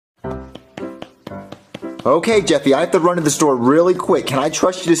Okay, Jeffy, I have to run to the store really quick. Can I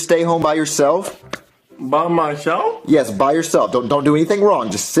trust you to stay home by yourself? By myself? Yes, by yourself. Don't do anything wrong.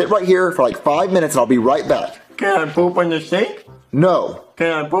 Just sit right here for like 5 minutes and I'll be right back. Can I poop in the sink? No.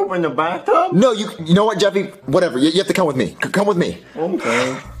 Can I poop in the bathtub? No, you know what, Jeffy? Whatever. You have to come with me. Come with me.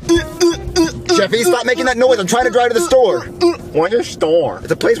 Okay. Jeffy, stop making that noise. I'm trying to drive to the store. What's a store?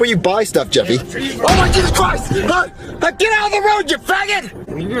 It's a place where you buy stuff, Jeffy. Oh my Jesus Christ! Get out of the road, you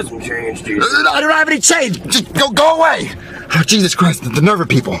faggot! You get some change, dude. I don't have any change. Just go away. Oh, Jesus Christ, the nerve of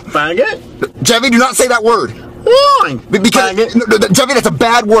people. Faggot? Jeffy, do not say that word. Why? Because Jeffy, that's a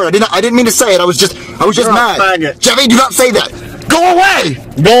bad word. I didn't mean to say it. I was just You're mad. Faggot. Jeffy, do not say that. Go away.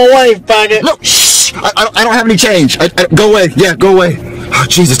 Go away, faggot. No, shh. I don't have any change. Go away. Yeah, go away. Oh,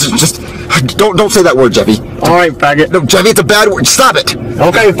 Jesus, just don't say that word, Jeffy. All right, faggot. No, Jeffy, it's a bad word. Stop it.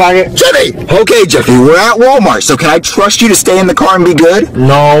 Okay, faggot. Jeffy. Okay, Jeffy, we're at Walmart, so can I trust you to stay in the car and be good?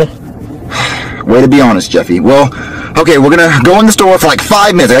 No. Way to be honest, Jeffy. Well, okay, we're gonna go in the store for like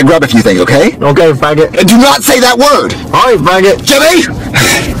 5 minutes. I gotta grab a few things, okay? Okay, faggot. And do not say that word. All right, faggot. Jeffy.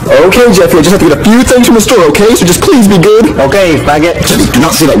 Okay, Jeffy, I just have to get a few things from the store, okay? So just please be good. Okay, faggot. Jeffy, do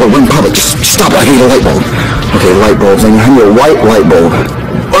not say that word. We're in public. Just stop it. I need a light bulb. Okay, light bulbs. I need a white light bulb.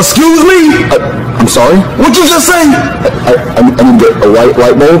 Excuse me? I'm sorry? What'd you just say? I need to get a white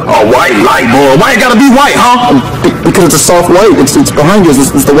light bulb. A white light bulb? Why it gotta be white, huh? Because it's a soft light. It's behind you.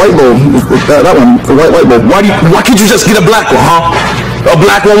 It's the white bulb. That one. The white light bulb. Why can't you just get a black one, huh? A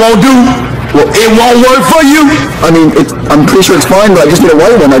black one won't do? Well, it won't work for you? I mean, I'm pretty sure it's fine, but I just need a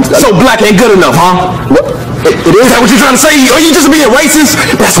white one. So black ain't good enough, huh? What? It is. Is that what you're trying to say? Are you just being racist?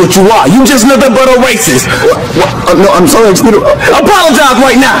 That's what you are. You just nothing but a racist. What? No, I'm sorry. I just need to... Apologize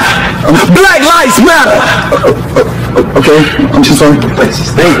right now. Black lives matter. Okay, I'm so sorry.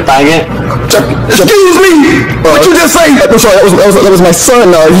 Hey, faggot. Excuse me. What you just say? I'm sorry. That was my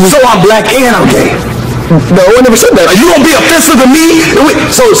son. So I'm black and I'm gay. No, I never said that. Are you gonna be offensive to me?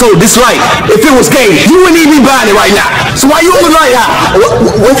 So this light, if it was gay, you wouldn't even be buying it right now. So why you on the light out?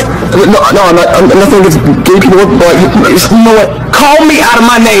 What? No, I'm nothing against gay people. But you know what? Call me out of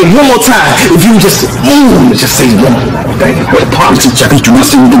my name one more time. If you just say one. Okay. I promise you, Jeffy, do not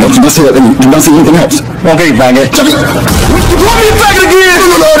say anything else. Do not say that. Do not say anything else. Okay, faggot. Jeffy! You want me faggot again?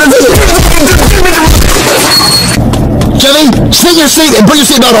 Jeffy, sit in your seat and put your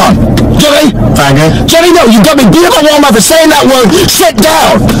seatbelt on. Jeffy! Faggot. Jeffy, no, you got me beat up at Walmart for saying that word. Sit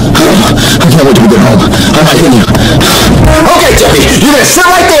down. I can't wait till we get home. I'm not hitting you. Okay, Jeffy, you're gonna sit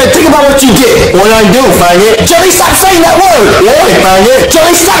right there and think about what you did. What did I do, faggot? Jeffy, stop saying that word. Yeah, faggot.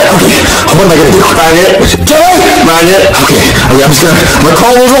 Jeffy, stop it. Okay, what am I gonna do? Faggot. Jeffy! Faggot. Okay, I'm gonna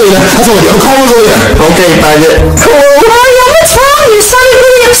call Rosalina. That's all I do. I'm gonna call Rosalina. Okay, faggot. Mario, what's wrong? You sounded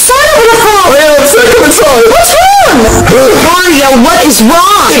really upset over the phone. I am upset. Come inside. What's wrong? Mario, what is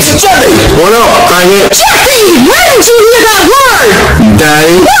wrong? It's Jeffy. What up, faggot? Jeffy, where did you hear that word?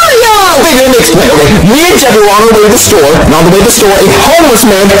 Daddy. Mario! Wait, let me explain. Okay, me and Jeffy were on our way to the store, and on the way to the store, a homeless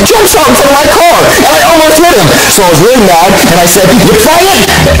man jumps out in front of my car, and I almost hit him. So I was really mad, and I said, "You faggot!"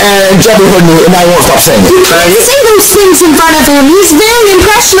 And Jeffy heard me, and I won't stop saying it. You can't say those things in front of him. He's very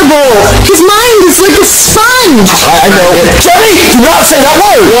impressionable. His mind is like a sponge. I know. Jeffy, do not say that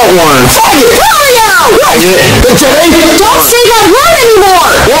word. What one? Faggot! Mario! Hey, Jeffy, Don't say that word anymore!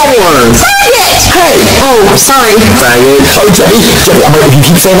 What one? Faggot! Hey! Oh, sorry. Faggot. Oh, Jeffy, if you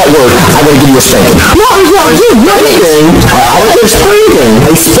keep saying that word, I'm gonna give you a spanking. Mario, you what? I was spanking.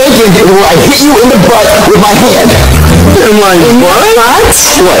 A spanking where I hit you in the butt with my hand. In my butt?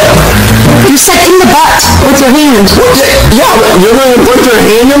 What? You said in the butt with your hand. Yeah, You're gonna put your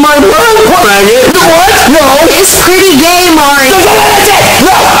hand in my butt? Faggot. what? No. It's pretty gay, Mario.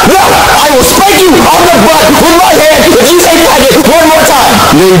 No, I will spank you on the butt with my hand if you say faggot one more time.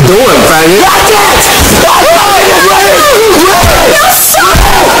 What you doing, faggot? Not that!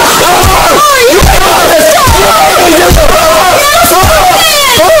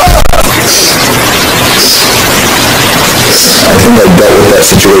 I think I dealt with that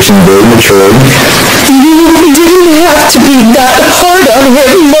situation very maturely. You didn't have to be that hard on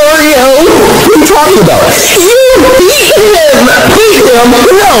him, Mario. What are you talking about? You beat him. Beat him?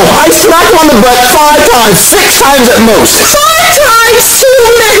 No, I smacked him on the butt 5 times, 6 times at most. 5 times too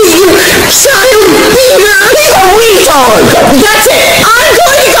many, you child beater. He's a retard. That's it. I'm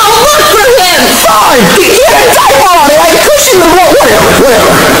going to go look for him. Fine. He had a typo on it. I cushioned the blow.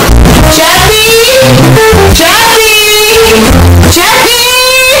 Whatever. Jeffy!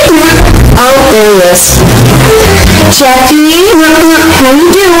 Oh, there he is. Jeffy, how you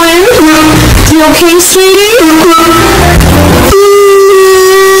doing? You okay, sweetie?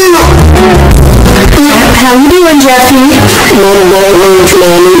 How you doing, Jeffy?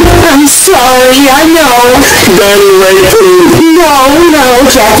 Mommy. I'm sorry. silly, I know. Daddy raped me. No,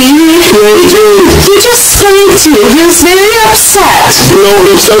 Jeffy. He just spanked you. He was very upset. No,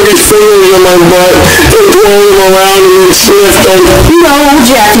 he stuck his fingers in my butt and twirled them around and then sniffed them. No,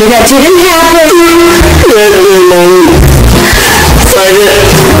 Jeffy, that didn't happen. Yeah, it did, Mommy. Faggot.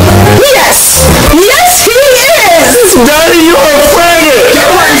 Yes, he is. Daddy, you're a faggot.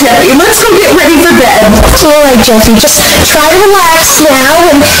 Come on, Jeffy, let's go get ready for bed. All right, Jeffy, just try to relax now,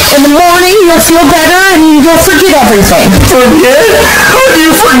 and in the morning you'll feel better and you'll forget everything. Forget? How do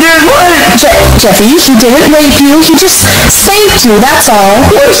you forget what? Jeffy, he didn't rape you. He just spanked you, that's all.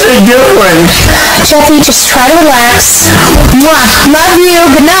 What's the difference? Jeffy, just try to relax. Mwah. Love you.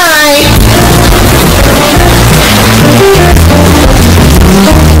 Good night.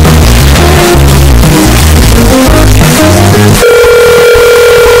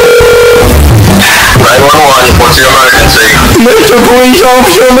 What's your emergency? Mr. Police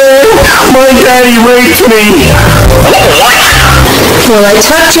Officer, man, my daddy raped me. Well, I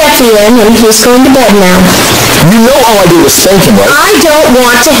tucked Jeffy in, and he's going to bed now. You know all I did was spank him, right? I don't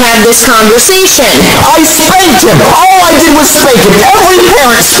want to have this conversation. I spanked him. All I did was spank him. Every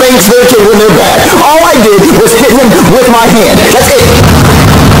parent spanks their kid when they're bad. All I did was hit him with my hand. That's it.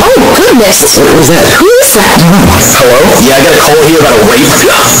 Oh, goodness. What was that? Who is that? Hello? Yeah, I got a call here about a rape.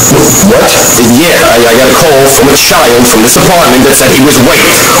 What? Yeah, I got a call from a child from this apartment that said he was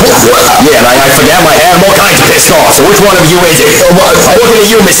raped. Yeah, and I forgot my hand. I'm all kinds of pissed off. So which one of you is it? I'm looking at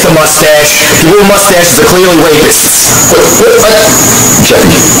you, Mr. Mustache. Your mustaches are clearly rapists.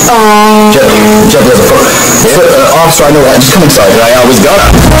 Jeffy. Jeffy has a phone. Officer, I know that. Just come inside. I was gonna.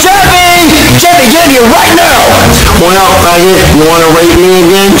 Jeffy! Jeffy, get in here right now! Well, faggot, you want to rape me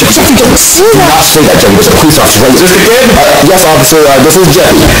again? Jeffy, don't say that. Do not say that, Jeffy. There's a police officer. Right? Is this the kid? Yes, officer. This is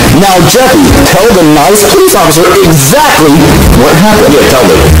Jeffy. Now, Jeffy, tell the nice police officer exactly what happened. Yeah, tell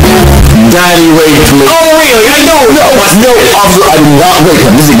me. Daddy raped me. Oh, really? No, officer, I did not rape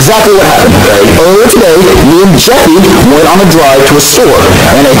him. This is exactly what happened. Earlier today, me and Jeffy went on a drive to a store,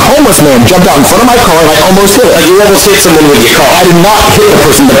 and a homeless man jumped out in front of my car, and I almost hit him. You almost hit someone with your car. I did not hit a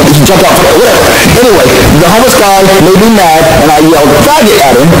person, but he jumped out in front of whatever. Anyway, the homeless guy made me mad, and I yelled faggot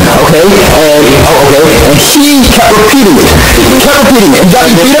at him, okay, and he kept repeating it. And got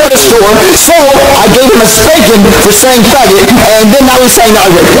me beat up at the store, so I gave him a spanking for saying faggot, and then now he's saying that I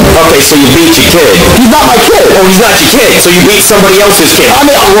raped him. Okay, so you beat your kid. He's not my kid. Oh, he's not your kid, so you beat somebody else's kid. I'm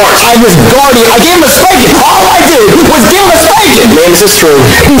his guardian. I gave him a spanking. All I did was give him a spanking. Man, is this true?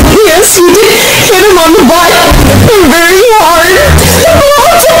 Yes, he did hit him on the butt very hard.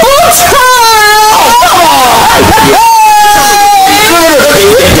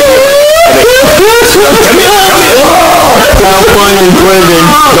 Have fun in prison.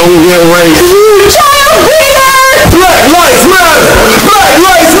 Don't get raped. Child beater! Black lives matter! Black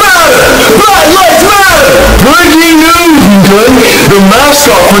lives matter! Black lives matter! Breaking news, the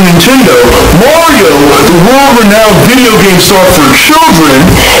mascot for Nintendo, Mario, the world-renowned video game star for children,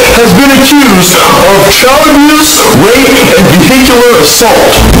 has been accused of child abuse, rape, and vehicular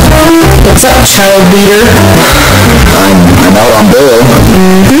assault. What's up, child beater? I'm out on bail.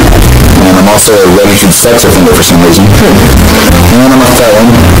 And I'm also a registered sex offender for some reason. And I'm a felon,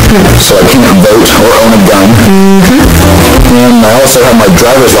 so I can't vote or own a gun. And I also have my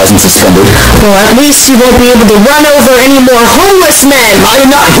driver's license suspended. Well, at least you won't be able to run over any more homeless men. I did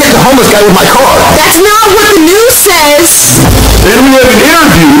not hit the homeless guy with my car. That's not what the news says. Then we have an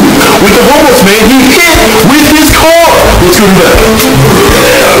interview with the homeless man he hit with his car. Let's go to that.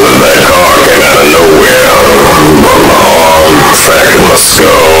 That car came out of nowhere. Fractured my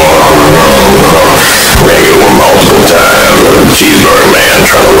skull. Maybe one multiple times. Cheeseburger man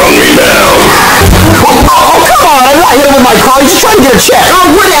trying to run me down. Oh, come on. I'm not hitting with my car. He's just trying to get a check. Oh,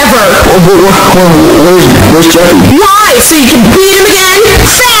 whatever. Where's Jeffy? Why? So you can beat him again?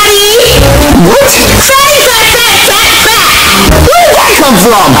 Fatty! What? Fatty, fat! Where did that come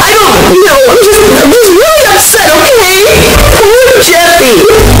from? I don't know. I'm just really upset, okay? Poor Jeffy.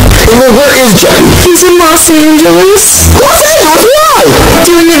 Where is Jeffy? He's in Los Angeles. Los Angeles? Why?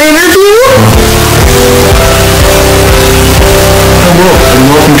 Doing an interview? Hello, and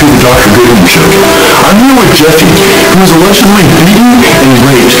welcome to the Dr. Goodwin Show. I'm here with Jeffy, who was allegedly beaten and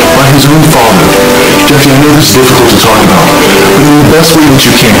raped by his own father. Jeffy, I know this is difficult to talk about, but in the best way that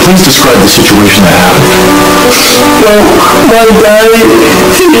you can, please describe the situation that happened. Well, my daddy,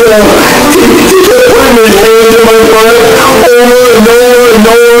 he kept putting his hands in my butt over and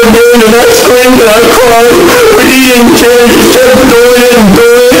over again, and I screamed and I cried, but he didn't care, he kept doing it,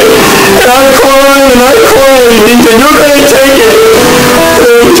 and I cried, and he said, you're gonna take it.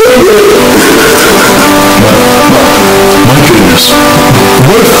 My goodness,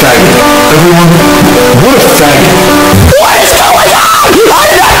 what a faggot. A everyone, what a faggot. What is going on? I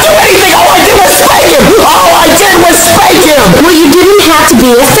did not do anything. All I did was spank him. All I did was spank him. Well, you didn't have to be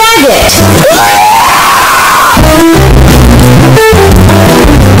a faggot.